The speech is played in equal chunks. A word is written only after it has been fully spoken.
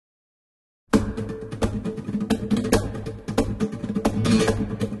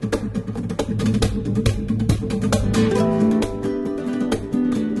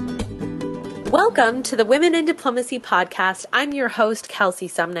Welcome to the Women in Diplomacy podcast. I'm your host, Kelsey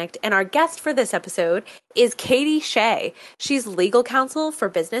Sumnicht, and our guest for this episode is Katie Shay. She's legal counsel for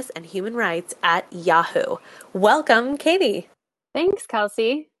business and human rights at Yahoo. Welcome, Katie. Thanks,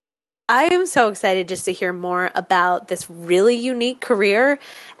 Kelsey. I am so excited just to hear more about this really unique career,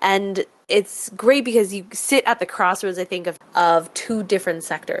 and it's great because you sit at the crossroads, I think, of two different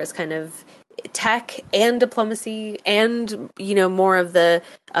sectors, kind of tech and diplomacy and, more of the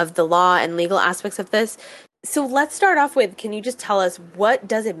law and legal aspects of this. So let's start off with, can you just tell us, what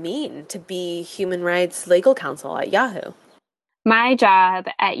does it mean to be human rights legal counsel at Yahoo? My job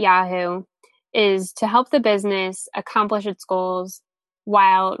at Yahoo is to help the business accomplish its goals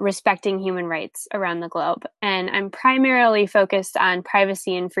while respecting human rights around the globe. And I'm primarily focused on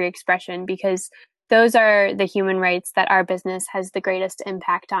privacy and free expression because those are the human rights that our business has the greatest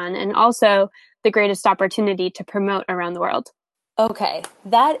impact on, and also the greatest opportunity to promote around the world. Okay,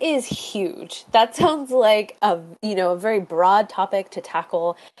 that is huge. That sounds like a very broad topic to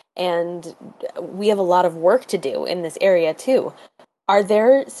tackle, and we have a lot of work to do in this area too. Are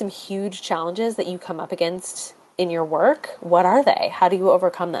there some huge challenges that you come up against in your work? What are they? How do you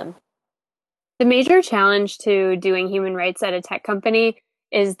overcome them? The major challenge to doing human rights at a tech company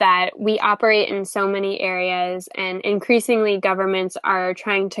is that we operate in so many areas, and increasingly governments are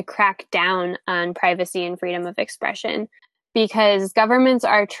trying to crack down on privacy and freedom of expression because governments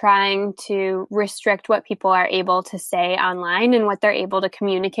are trying to restrict what people are able to say online and what they're able to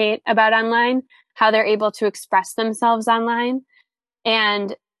communicate about online, how they're able to express themselves online.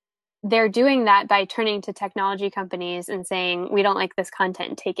 And they're doing that by turning to technology companies and saying, we don't like this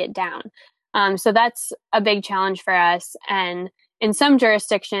content, take it down. So that's a big challenge for us. And in some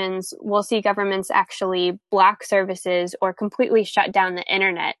jurisdictions, we'll see governments actually block services or completely shut down the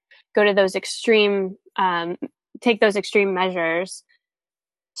internet, go to those take those extreme measures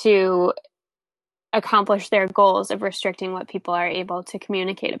to accomplish their goals of restricting what people are able to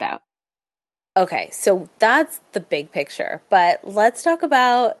communicate about. Okay, so that's the big picture, but let's talk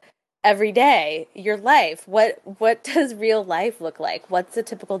about every day, your life. What does real life look like? What's a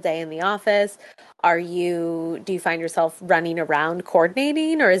typical day in the office? Do you find yourself running around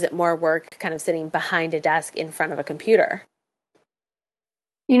coordinating, or is it more work kind of sitting behind a desk in front of a computer?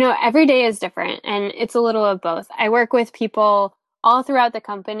 Every day is different, and it's a little of both. I work with people all throughout the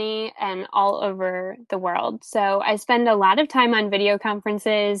company and all over the world. So I spend a lot of time on video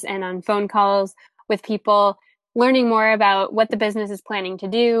conferences and on phone calls with people, learning more about what the business is planning to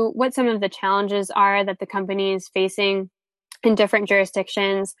do, what some of the challenges are that the company is facing in different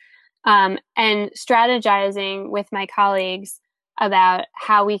jurisdictions, and strategizing with my colleagues about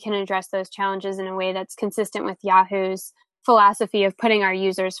how we can address those challenges in a way that's consistent with Yahoo's philosophy of putting our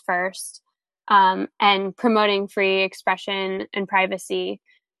users first, and promoting free expression and privacy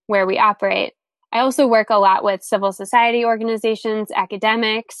where we operate. I also work a lot with civil society organizations,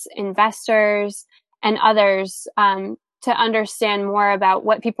 academics, investors, and others to understand more about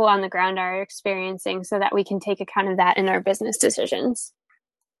what people on the ground are experiencing so that we can take account of that in our business decisions.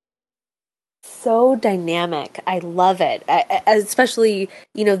 So dynamic. I love it. Especially,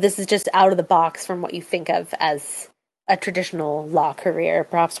 this is just out of the box from what you think of as a traditional law career,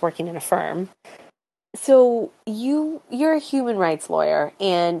 perhaps working in a firm. So you're a human rights lawyer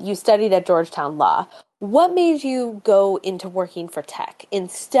and you studied at Georgetown Law. What made you go into working for tech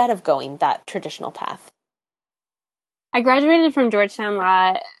instead of going that traditional path? I graduated from Georgetown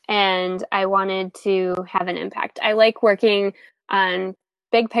Law and I wanted to have an impact. I like working on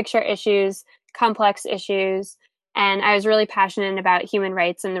big picture issues, complex issues, and I was really passionate about human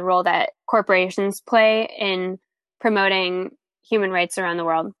rights and the role that corporations play in promoting human rights around the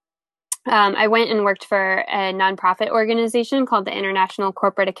world. I went and worked for a nonprofit organization called the International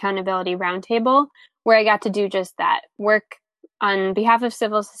Corporate Accountability Roundtable, where I got to do just that, work on behalf of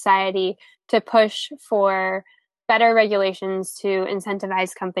civil society to push for better regulations to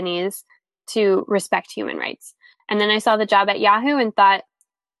incentivize companies to respect human rights. And then I saw the job at Yahoo and thought,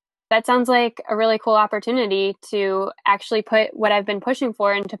 that sounds like a really cool opportunity to actually put what I've been pushing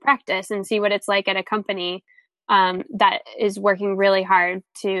for into practice and see what it's like at a company that is working really hard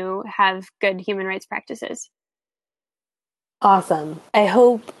to have good human rights practices. Awesome. I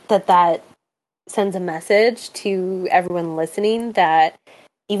hope that sends a message to everyone listening that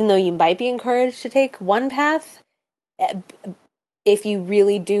even though you might be encouraged to take one path, if you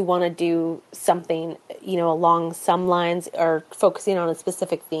really do want to do something, along some lines or focusing on a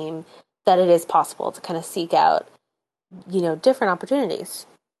specific theme, that it is possible to kind of seek out, different opportunities.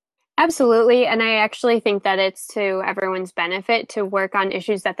 Absolutely. And I actually think that it's to everyone's benefit to work on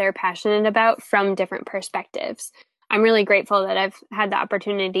issues that they're passionate about from different perspectives. I'm really grateful that I've had the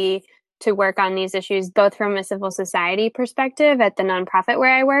opportunity to work on these issues, both from a civil society perspective at the nonprofit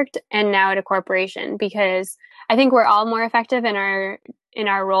where I worked and now at a corporation, because I think we're all more effective in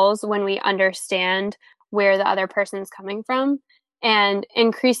our roles when we understand where the other person's coming from. And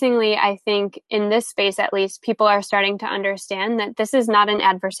increasingly, I think in this space, at least, people are starting to understand that this is not an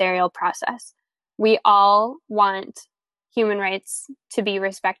adversarial process. We all want human rights to be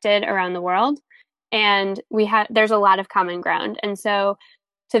respected around the world. And there's a lot of common ground. And so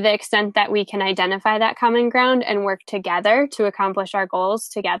to the extent that we can identify that common ground and work together to accomplish our goals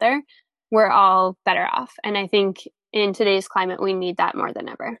together, we're all better off. And I think in today's climate, we need that more than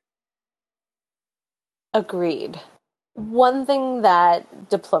ever. Agreed. One thing that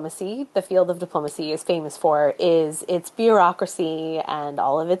diplomacy, the field of diplomacy, is famous for is its bureaucracy and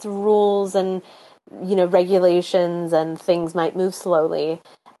all of its rules and, regulations, and things might move slowly.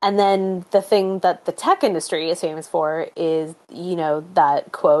 And then the thing that the tech industry is famous for is, that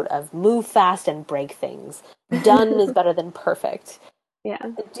quote of move fast and break things. Done is better than perfect. Yeah.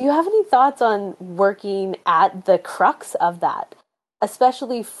 Do you have any thoughts on working at the crux of that,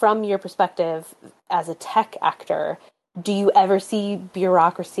 especially from your perspective as a tech actor? Do you ever see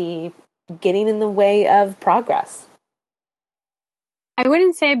bureaucracy getting in the way of progress? I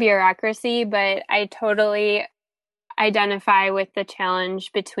wouldn't say bureaucracy, but I totally identify with the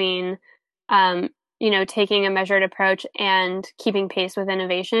challenge between, taking a measured approach and keeping pace with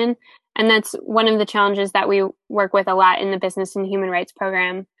innovation. And that's one of the challenges that we work with a lot in the business and human rights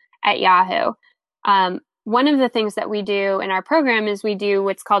program at Yahoo. One of the things that we do in our program is we do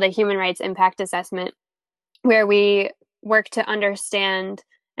what's called a human rights impact assessment, where we work to understand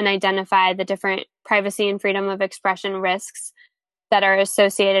and identify the different privacy and freedom of expression risks that are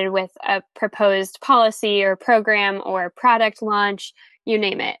associated with a proposed policy or program or product launch, you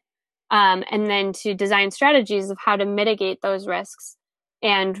name it. And then to design strategies of how to mitigate those risks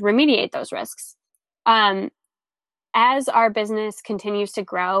and remediate those risks. As our business continues to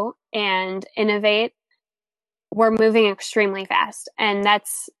grow and innovate, we're moving extremely fast. And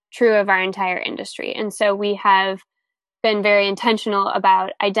that's true of our entire industry. And so we have been very intentional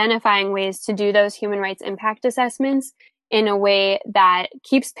about identifying ways to do those human rights impact assessments in a way that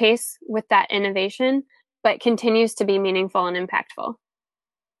keeps pace with that innovation, but continues to be meaningful and impactful.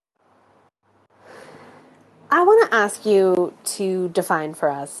 I want to ask you to define for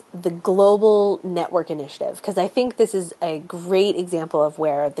us the Global Network Initiative, because I think this is a great example of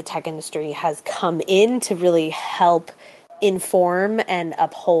where the tech industry has come in to really help inform and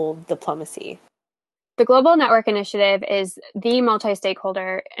uphold diplomacy. The Global Network Initiative is the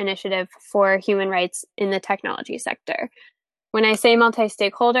multi-stakeholder initiative for human rights in the technology sector. When I say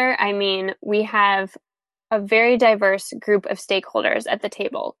multi-stakeholder, I mean we have a very diverse group of stakeholders at the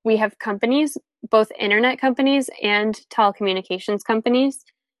table. We have companies, both internet companies and telecommunications companies.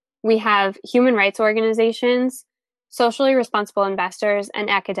 We have human rights organizations, socially responsible investors, and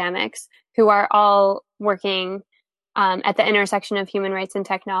academics who are all working at the intersection of human rights and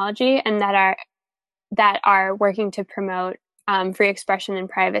technology, and that are working to promote free expression and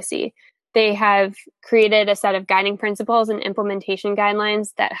privacy. They have created a set of guiding principles and implementation guidelines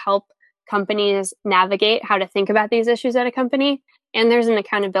that help companies navigate how to think about these issues at a company. And there's an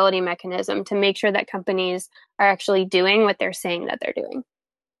accountability mechanism to make sure that companies are actually doing what they're saying that they're doing.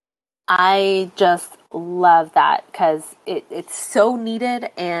 I just love that because it's so needed.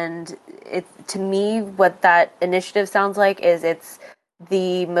 And to me, what that initiative sounds like is it's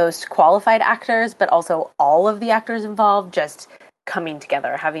the most qualified actors, but also all of the actors involved just coming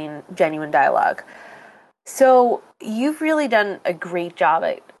together, having genuine dialogue. So you've really done a great job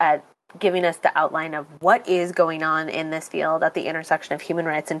at giving us the outline of what is going on in this field at the intersection of human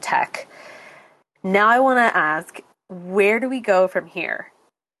rights and tech. Now I want to ask, where do we go from here?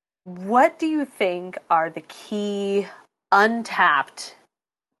 What do you think are the key untapped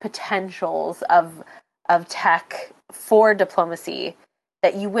potentials of tech for diplomacy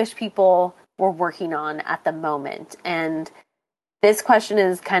that you wish people were working on at the moment? And this question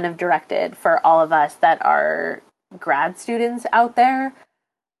is kind of directed for all of us that are grad students out there.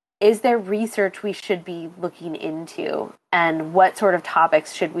 Is there research we should be looking into? And what sort of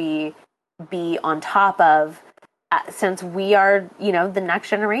topics should we be on top of since we are, the next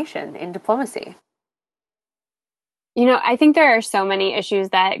generation in diplomacy? I think there are so many issues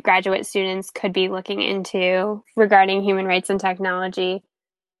that graduate students could be looking into regarding human rights and technology.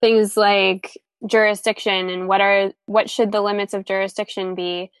 Things like jurisdiction and what should the limits of jurisdiction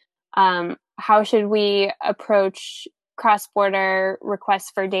be? How should we approach cross-border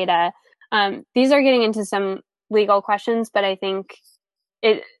requests for data? These are getting into some legal questions, but I think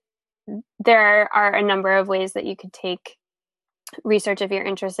there are a number of ways that you could take research if you're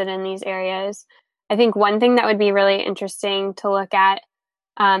interested in these areas. I think one thing that would be really interesting to look at,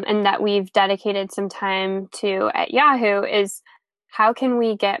 and that we've dedicated some time to at Yahoo, is how can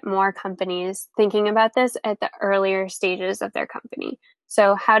we get more companies thinking about this at the earlier stages of their company?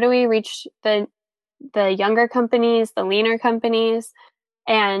 So how do we reach the younger companies, the leaner companies,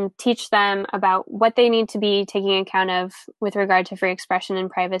 and teach them about what they need to be taking account of with regard to free expression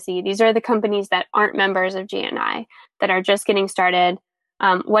and privacy? These are the companies that aren't members of GNI, that are just getting started.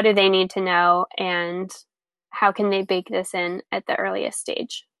 What do they need to know, and how can they bake this in at the earliest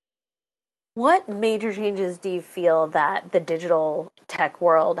stage? What major changes do you feel that the digital tech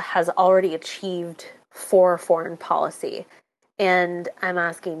world has already achieved for foreign policy? And I'm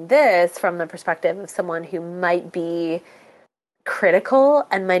asking this from the perspective of someone who might be critical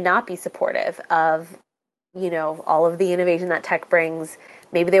and might not be supportive of, all of the innovation that tech brings.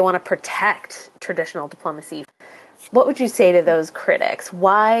 Maybe they want to protect traditional diplomacy. What would you say to those critics?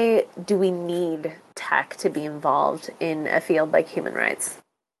 Why do we need tech to be involved in a field like human rights?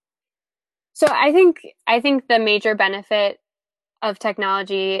 So I think the major benefit of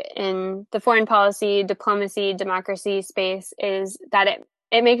technology in the foreign policy, diplomacy, democracy space is that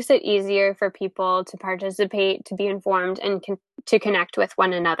it makes it easier for people to participate, to be informed, and to connect with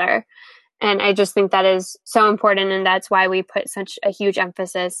one another. And I just think that is so important, and that's why we put such a huge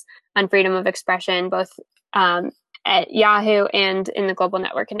emphasis on freedom of expression, both at Yahoo and in the Global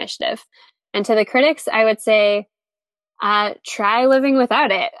Network Initiative. And to the critics, I would say, try living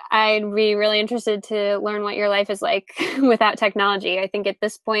without it. I'd be really interested to learn what your life is like without technology. I think at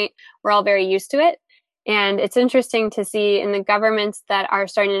this point, we're all very used to it. And it's interesting to see in the governments that are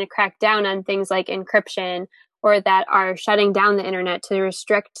starting to crack down on things like encryption, or that are shutting down the internet to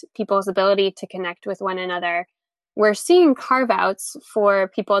restrict people's ability to connect with one another. We're seeing carve outs for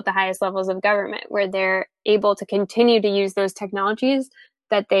people at the highest levels of government where they're able to continue to use those technologies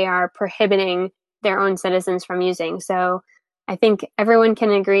that they are prohibiting their own citizens from using. So I think everyone can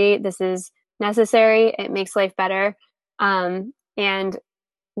agree this is necessary. It makes life better. And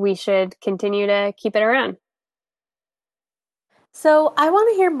we should continue to keep it around. So, I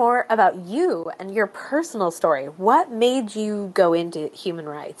want to hear more about you and your personal story. What made you go into human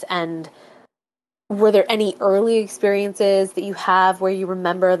rights? And were there any early experiences that you have where you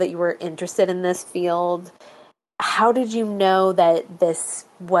remember that you were interested in this field? How did you know that this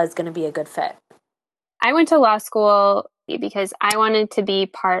was going to be a good fit? I went to law school because I wanted to be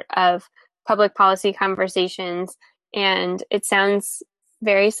part of public policy conversations. And it sounds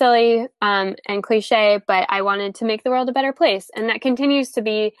very silly and cliche, but I wanted to make the world a better place. And that continues to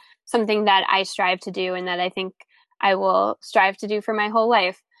be something that I strive to do, and that I think I will strive to do for my whole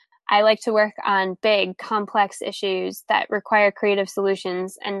life. I like to work on big, complex issues that require creative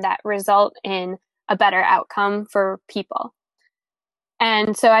solutions and that result in a better outcome for people.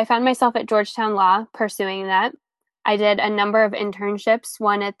 And so I found myself at Georgetown Law pursuing that. I did a number of internships,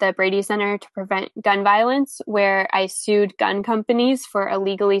 one at the Brady Center to Prevent Gun Violence, where I sued gun companies for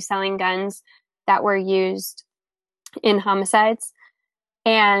illegally selling guns that were used in homicides.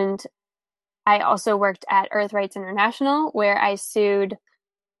 And I also worked at Earth Rights International, where I sued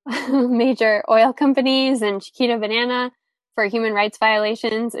major oil companies and Chiquita Banana for human rights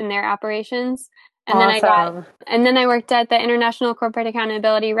violations in their operations. And Awesome. then I worked at the International Corporate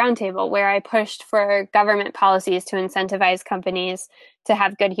Accountability Roundtable, where I pushed for government policies to incentivize companies to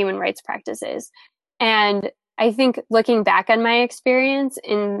have good human rights practices. And I think looking back on my experience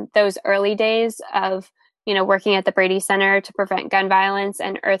in those early days of, working at the Brady Center to Prevent Gun Violence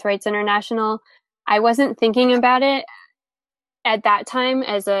and Earth Rights International, I wasn't thinking about it at that time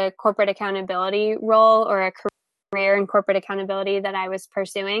as a corporate accountability role or a career in corporate accountability that I was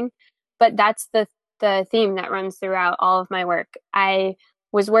pursuing. But that's the theme that runs throughout all of my work. I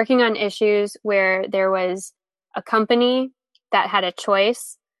was working on issues where there was a company that had a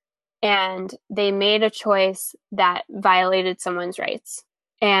choice, and they made a choice that violated someone's rights.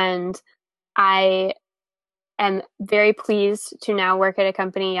 And I am very pleased to now work at a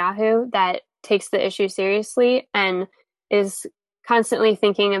company, Yahoo, that takes the issue seriously and is constantly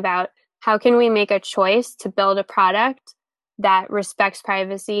thinking about how can we make a choice to build a product that respects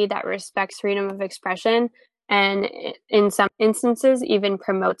privacy, that respects freedom of expression, and in some instances even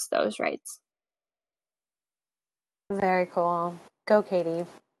promotes those rights. Very cool. Go, Katie.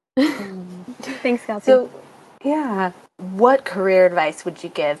 Thanks, Kelsey. So, yeah, what career advice would you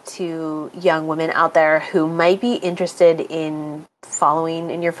give to young women out there who might be interested in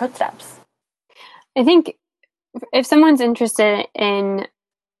following in your footsteps? I think if someone's interested in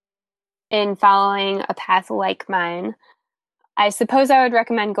following a path like mine, I suppose I would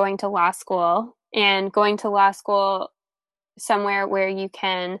recommend going to law school. And going to law school somewhere where you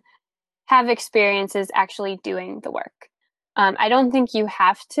can have experiences actually doing the work. I don't think you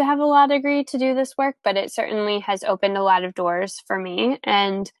have to have a law degree to do this work, but it certainly has opened a lot of doors for me.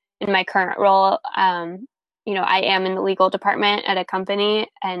 And in my current role, I am in the legal department at a company,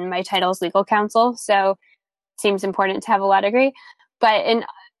 and my title is legal counsel. So it seems important to have a law degree. But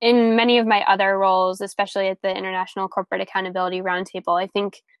in many of my other roles, especially at the International Corporate Accountability Roundtable, I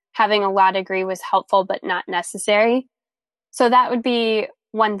think having a law degree was helpful but not necessary. So that would be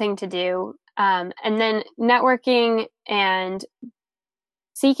one thing to do. And then networking and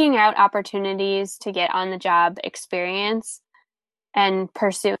seeking out opportunities to get on the job experience and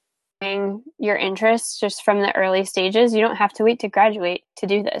pursuing your interests just from the early stages. You don't have to wait to graduate to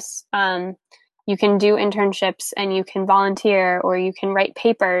do this. You can do internships and you can volunteer, or you can write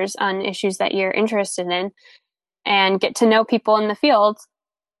papers on issues that you're interested in and get to know people in the field.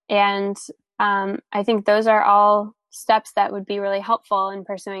 And I think those are all steps that would be really helpful in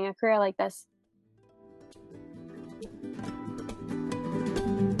pursuing a career like this.